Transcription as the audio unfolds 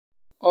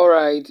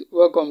Alright,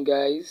 welcome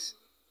guys.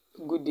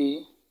 Good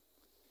day.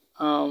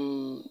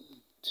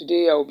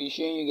 Today I will be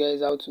showing you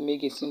guys how to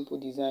make a simple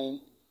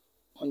design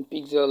on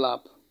Pixellab.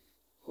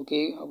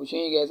 Okay, I'll be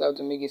showing you guys how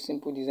to make a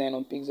simple design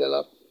on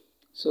Pixellab.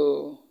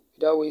 So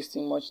without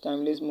wasting much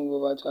time, let's move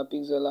over to our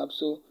Pixellab.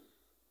 So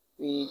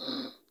we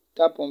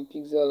tap on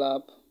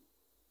Pixellab,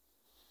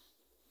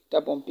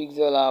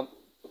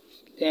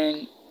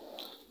 then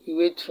we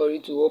wait for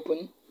it to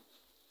open.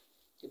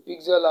 The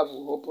Pixellab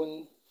will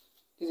open.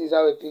 This is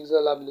how a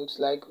Pixellab looks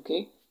like.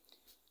 Okay,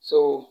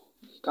 so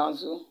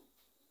cancel.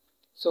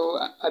 So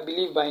I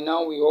believe by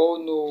now we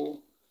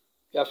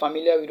are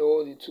familiar with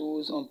all the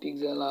tools on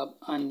Pixellab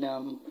and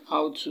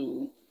how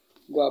to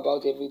go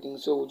about everything.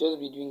 So we'll just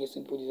be doing a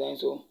simple design.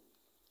 So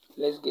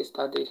let's get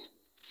started.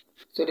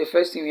 So the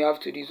first thing we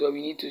have to do is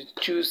we need to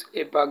choose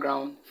a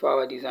background for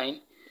our design.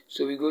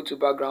 So we go to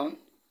background,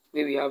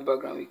 where we have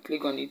background, we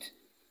click on it,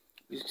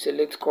 we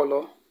select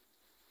color.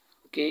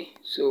 Okay,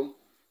 so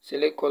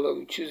select color,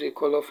 we choose a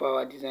color for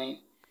our design.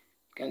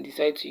 You can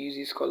decide to use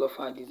this color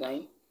for our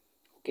design.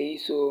 Okay,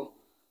 so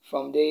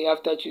from there,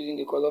 after choosing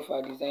the color for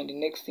our design, the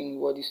next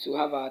thing is to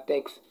have our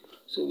text.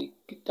 So we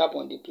tap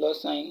on the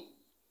plus sign.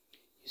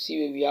 You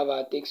see where we have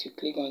our text. You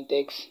click on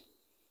text.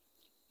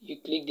 You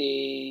click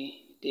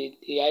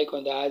the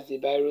icon that has the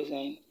biro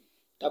sign.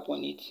 Tap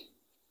on it.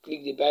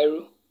 Click the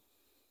biro.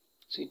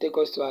 So it takes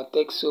us to our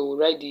text. So we'll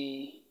write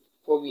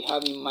what we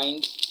have in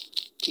mind.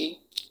 Okay.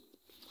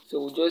 So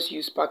we'll just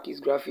use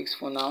Sparky's graphics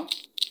for now.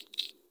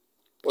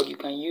 But you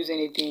can use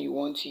anything you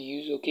want to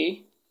use.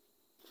 Okay.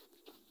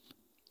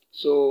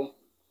 So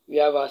we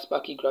have our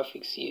Sparky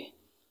graphics here.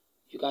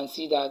 You can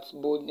see that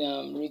both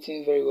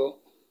written very well.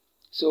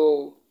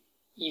 So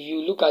if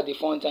you look at the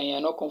font and you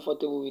are not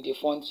comfortable with the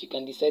font, you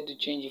can decide to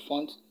change the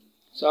font.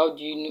 So how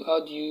do you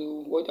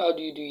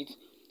do it?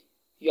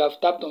 You have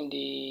tapped on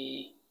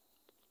the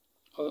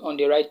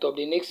right top.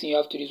 The next thing you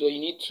have to do is you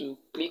need to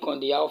click on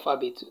the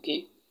alphabet,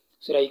 okay,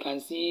 so that you can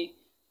see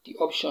the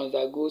options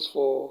that goes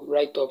for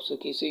right tops.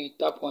 Okay, so you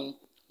tap on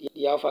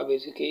the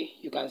alphabet. Okay,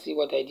 you can see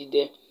what I did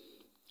there.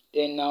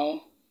 Then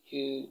now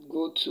you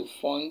go to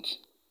font,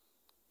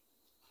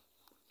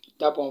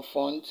 tap on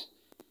font.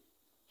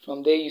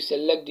 From there you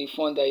select the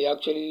font that you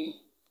actually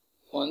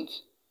want.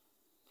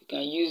 You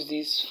can use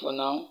this for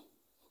now.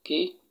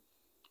 Okay,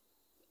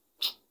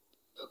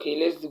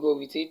 let's go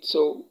with it.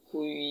 So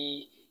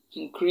we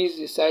increase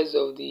the size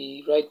of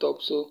the right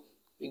top. So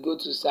we go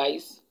to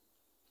size.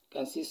 You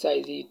can see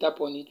size here. You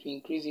tap on it, we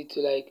increase it to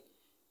like,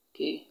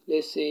 okay,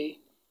 let's say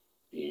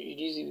we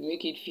reduce it, we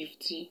make it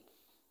 50.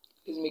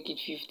 Let's make it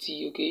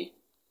 50. Okay,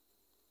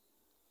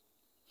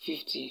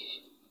 50.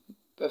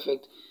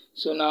 Perfect.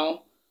 So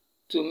now,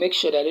 to make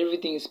sure that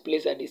everything is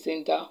placed at the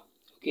center,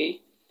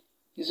 okay,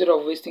 instead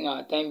of wasting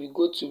our time, we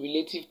go to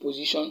relative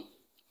position.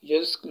 You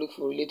just look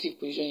for relative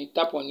position, you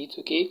tap on it,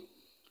 okay,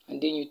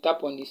 and then you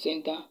tap on the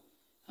center,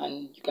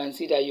 and you can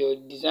see that your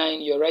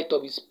design, your right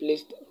top is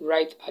placed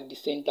right at the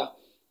center.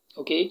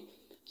 Okay,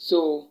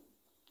 so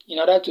in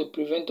order to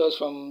prevent us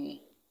from,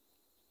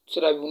 so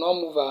that we will not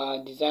move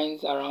our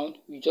designs around,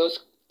 we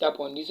just tap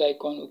on this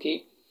icon,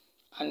 okay,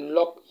 and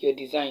lock your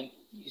design.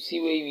 You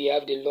see where we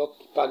have the lock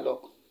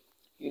padlock.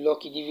 You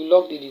lock it. If you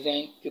lock the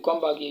design, you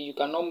come back here, you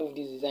cannot move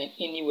this design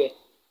anywhere.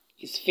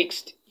 It's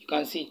fixed. You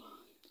can see.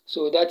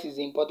 So that is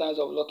the importance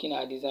of locking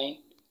our design.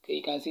 Okay,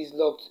 you can see it's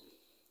locked.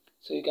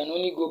 So you can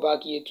only go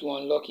back here to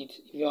unlock it.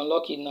 If you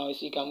unlock it now,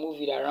 so you can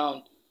move it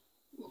around.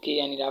 Okay,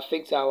 and it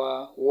affects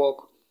our work.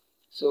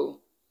 So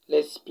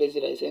let's place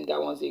it at the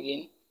center once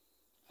again,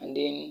 and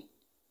then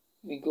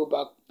we go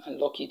back and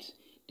lock it.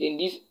 Then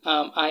this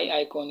eye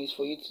icon is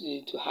for you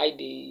to hide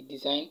the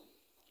design.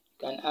 You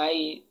can hide,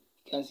 you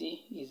can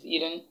see it's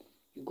hidden.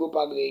 You go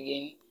back there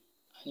again,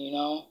 and you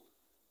now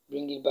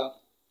bring it back.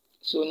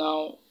 So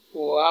now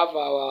we'll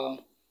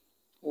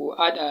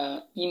add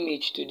an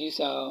image to this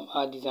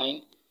our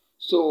design.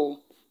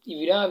 So if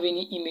you don't have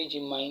any image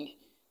in mind,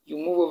 you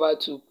move over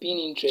to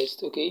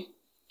Pinterest. Okay,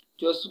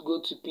 just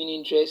go to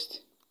Pinterest.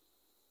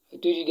 I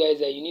told you guys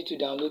that you need to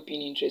download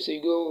Pinterest. So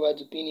you go over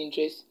to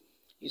Pinterest,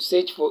 you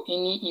search for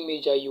any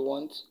image that you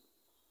want,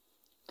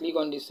 click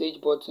on the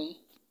search button.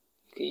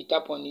 Okay, you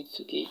tap on it.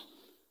 Okay,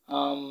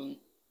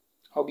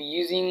 I'll be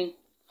using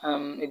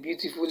a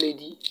beautiful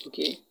lady.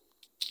 Okay,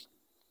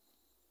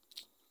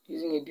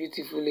 using a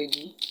beautiful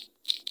lady.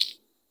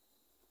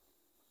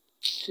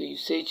 So you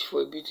search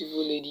for a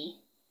beautiful lady.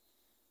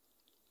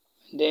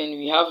 Then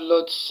we have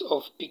lots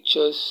of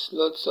pictures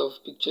of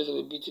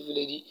a beautiful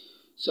lady.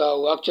 So I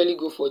will actually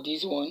go for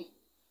this one.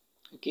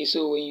 Okay,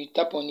 so when you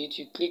tap on it,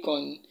 you click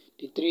on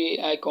the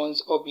three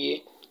icons up here,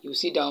 you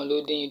see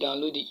download, then you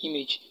download the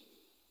image.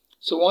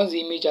 So once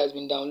the image has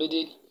been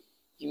downloaded,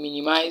 you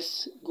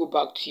minimize, go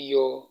back to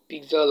your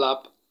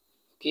Pixellab.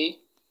 Okay,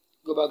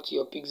 go back to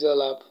your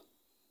Pixellab,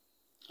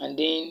 and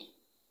then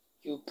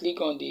you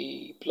click on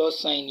the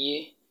plus sign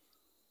here,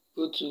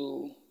 go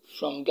to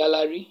from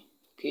gallery.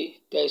 Okay,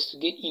 there's to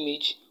get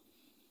image.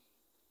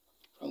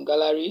 From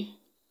gallery,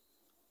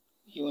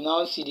 you will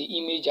now see the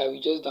image that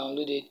we just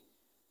downloaded.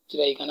 so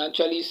that you can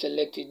actually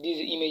select it. This is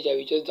the image that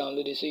we just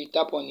downloaded, so you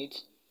tap on it,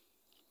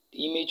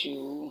 the image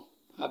will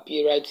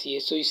appear right here.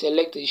 So you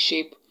select the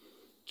shape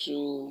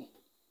to,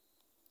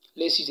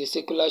 let's use a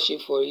circular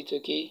shape for it.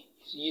 Okay,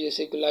 use a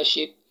circular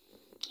shape,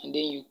 and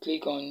then you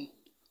click on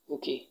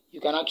OK. You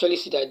can actually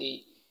see that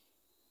the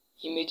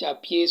image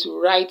appears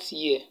right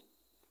here.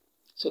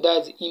 So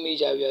that's the image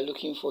that we are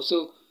looking for.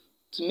 So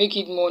to make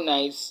it more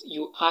nice,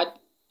 you add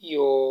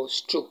your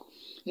stroke.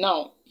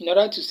 Now, in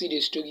order to see the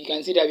stroke, you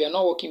can see that we are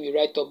not working with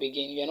write up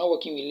again. We are not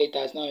working with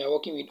letters. Now we are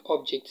working with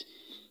objects.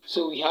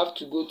 So we have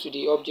to go to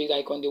the object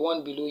icon, the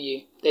one below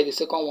here. There's the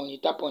second one. You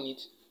tap on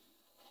it.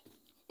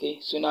 Okay.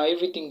 So now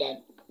everything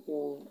that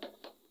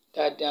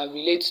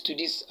relates to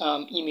this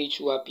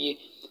image will appear.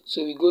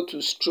 So we go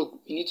to stroke.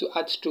 We need to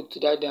add stroke to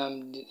that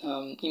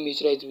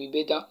image, right? To be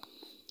better.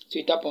 So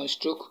you tap on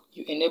stroke.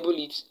 You enable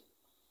it.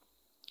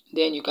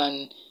 Then you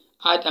can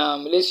add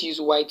let's use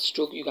white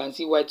stroke. You can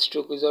see white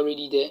stroke is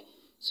already there.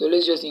 So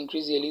let's just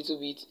increase it a little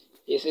bit.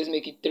 Yes, let's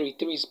make it 3.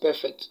 3 is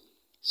perfect.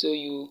 So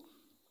you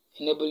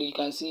enable it. You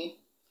can see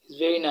it's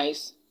very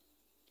nice.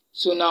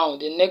 So now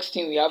the next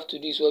thing we have to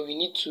do is we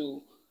need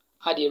to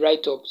add a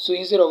write-up. So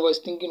instead of us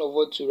thinking of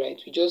what to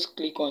write, we just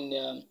click on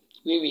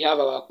where we have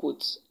our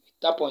quotes.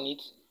 Tap on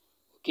it.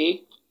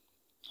 Okay,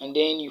 and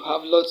then you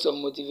have lots of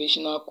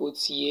motivational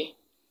quotes here,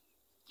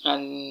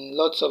 and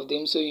lots of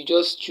them. So you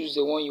just choose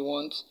the one you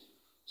want.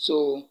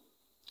 So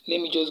let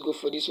me just go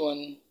for this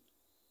one.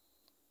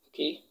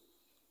 Okay,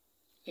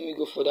 let me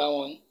go for that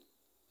one.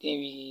 Then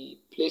we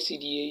place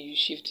it here. You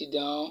shift it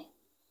down.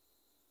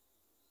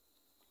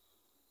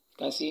 You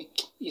can see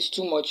it's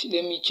too much.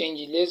 Let me change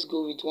it. Let's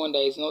go with one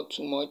that is not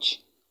too much,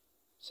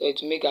 so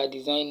to make our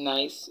design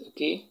nice.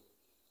 Okay,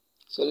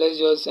 so let's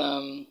just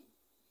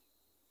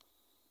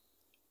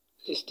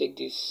let's take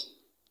this.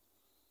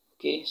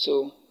 Okay,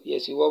 so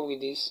yes, we work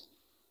with this.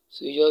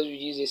 So you just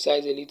reduce the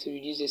size a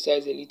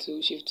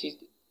little, shift it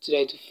so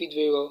that it will fit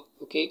very well.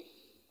 Okay,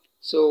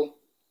 so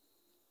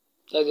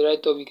that's the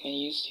write-up we can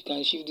use. You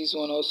can shift this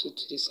one also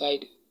to the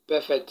side.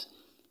 Perfect.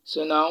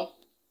 So now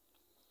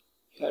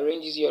you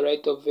arrange your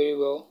write-up very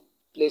well,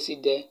 place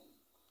it there,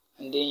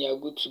 and then you are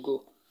good to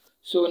go.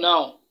 So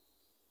now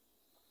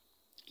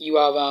you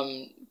have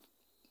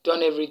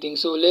done everything.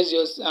 So let's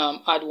just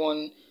add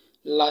one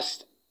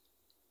last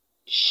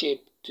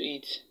shape to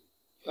it.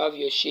 You have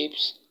your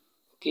shapes.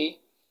 Okay,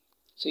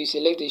 so you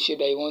select the shape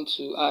that you want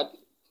to add.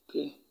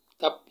 Okay,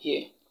 tap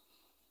here.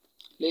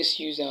 Let's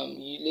use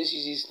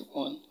this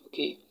one.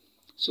 Okay,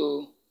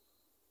 so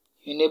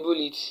you enable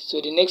it.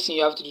 So the next thing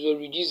you have to do is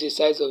reduce the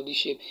size of the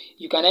shape.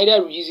 You can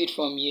either reduce it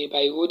from here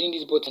by holding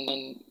this button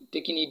and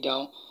taking it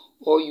down,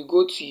 or you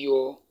go to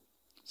your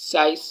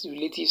size,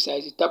 relative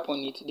size, you tap on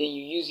it, then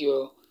you use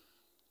your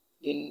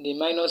the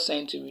minus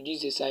sign to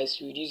reduce the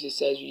size, reduce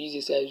it,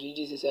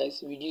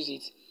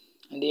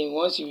 and then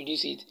once you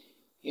reduce it,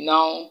 you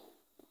now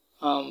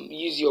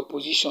use your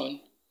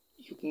position.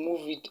 You can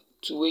move it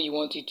to where you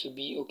want it to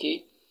be.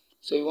 Okay,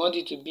 so you want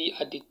it to be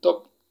at the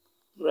top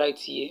right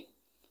here.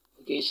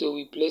 Okay, so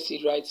we place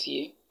it right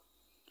here,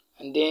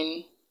 and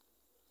then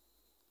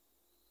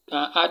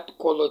add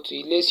color to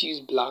it. Let's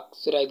use black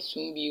so that it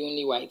won't be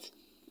only white.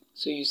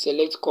 So you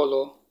select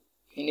color,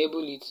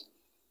 enable it,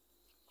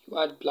 you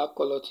add black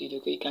color to it.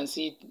 Okay, you can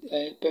see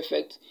it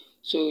perfect.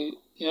 So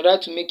in order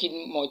to make it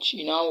much,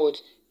 you now would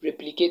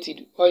replicate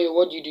it.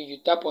 What you do, you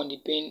tap on the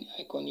pen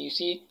icon, you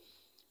see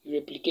you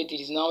replicate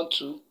it. Is now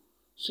 2.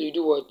 So you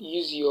do what?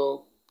 Use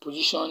your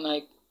position,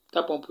 like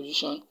tap on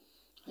position,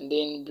 and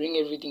then bring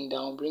everything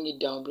down, bring it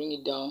down,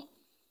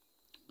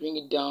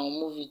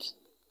 move it.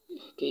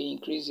 Okay,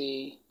 increase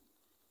the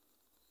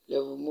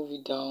level, move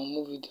it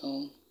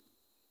down,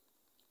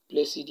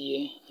 place it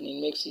here, and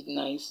it makes it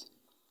nice.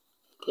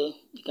 Okay,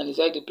 you can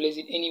decide to place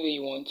it any way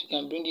you want. You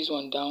can bring this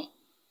one down,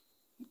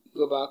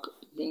 go back,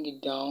 bring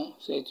it down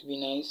so it will be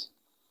nice.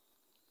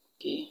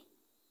 Okay,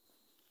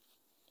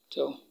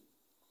 so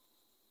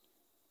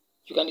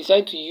you can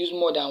decide to use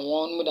more than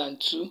one, more than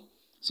 2.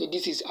 So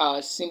this is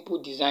our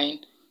simple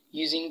design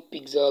using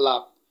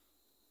Pixellab.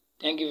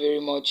 Thank you very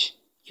much.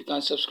 You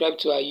can subscribe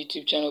to our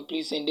YouTube channel.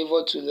 Please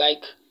endeavor to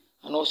like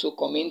and also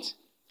comment.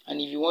 And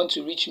if you want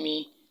to reach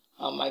me,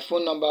 my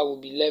phone number will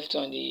be left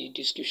on the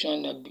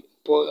description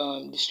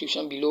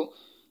below,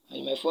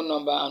 and my phone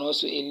number, and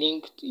also a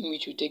link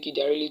which will take you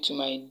directly to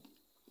my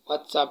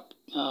WhatsApp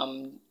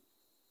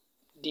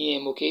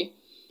DM. Okay,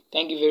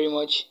 thank you very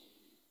much.